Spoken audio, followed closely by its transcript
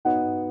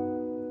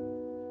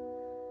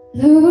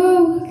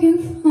Looking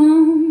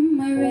from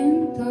my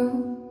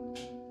window,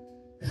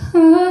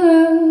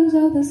 colors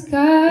of the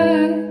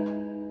sky,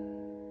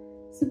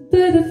 it's a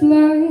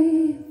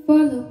butterfly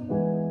follow,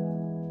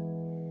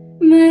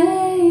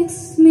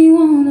 makes me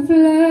wanna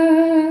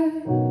fly.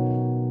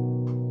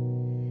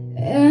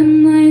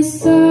 And I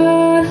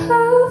thought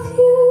of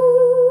you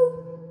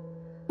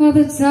all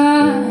the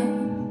time,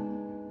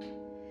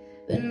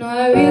 but now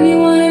I really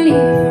wanna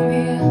leave from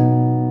here.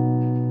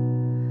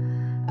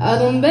 I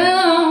don't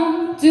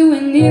belong to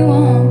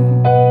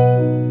anyone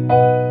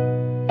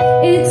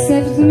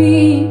except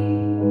me,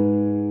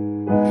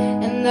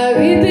 and I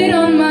repeat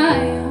on my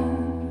own.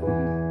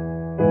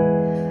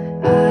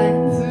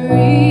 I'm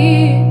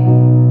free,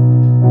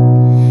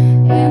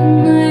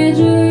 and I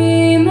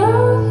dream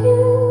of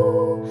you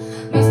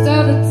most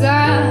of the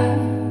time,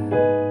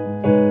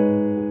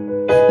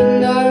 but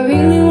now I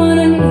really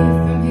wanna leave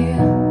from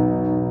here.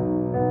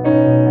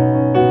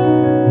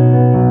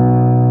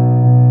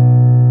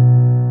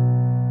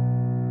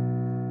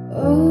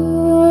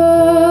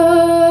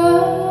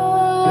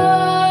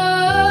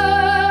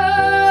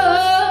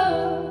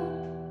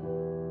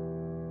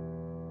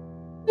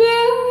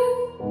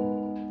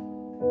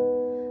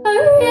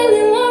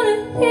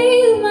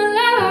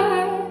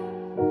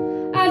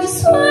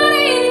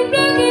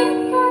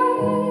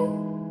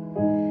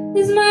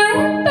 These my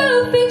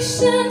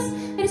imperfections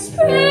and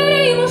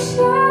spread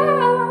emotions,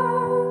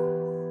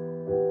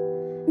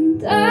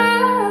 and I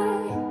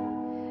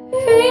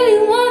really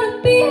wanna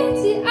be at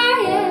the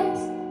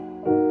eyes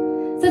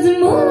that the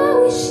moonlight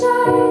will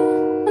shine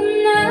at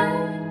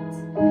night,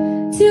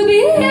 to be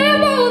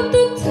able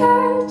to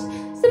touch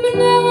someone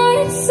I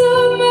want so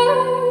much.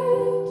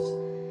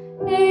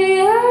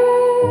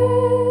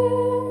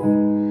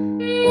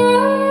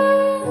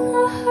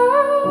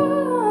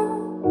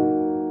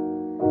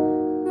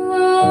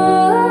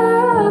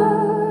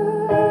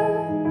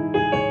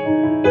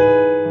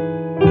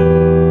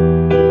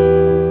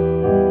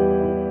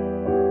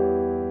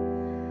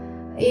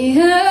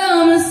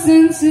 I'm a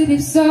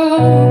sensitive soul,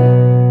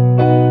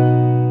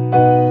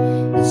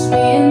 touch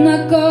me in the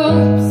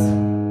corpse,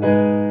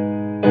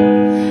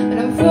 and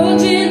I'm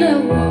forging a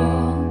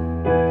wall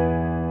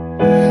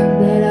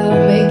that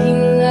I'll make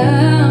you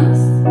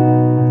last.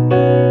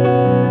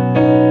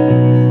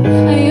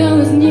 I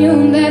always knew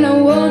that I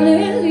wanna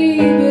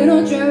leave, but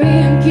don't try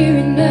and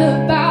caring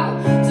about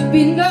to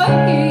be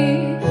naughty.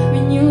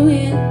 When you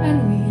win, I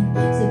win,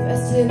 so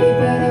best to be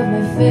part of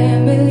my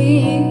family.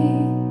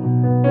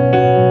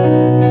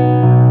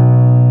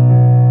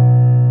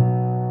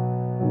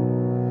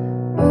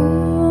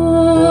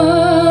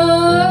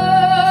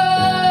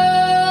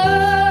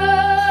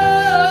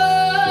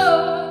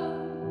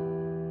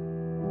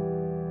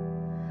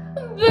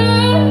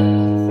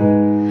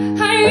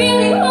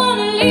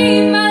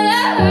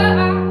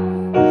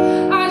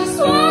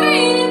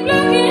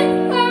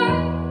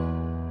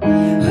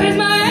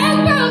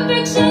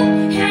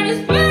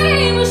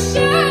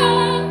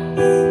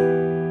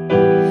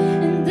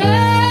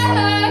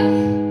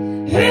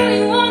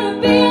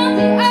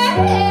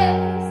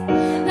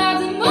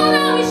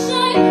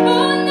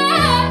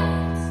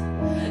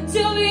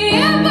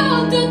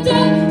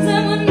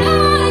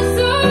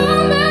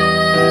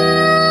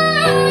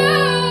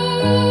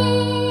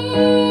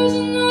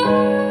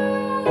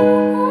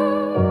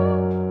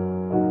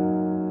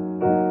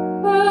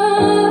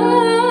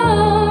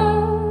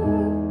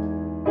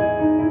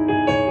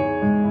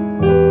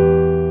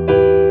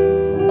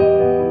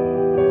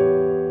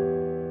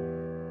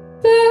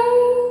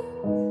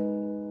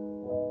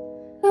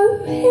 I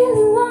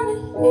really wanna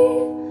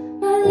live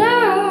my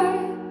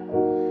life.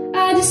 I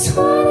just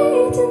want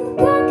it in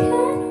black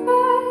and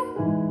white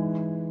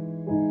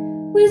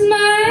with my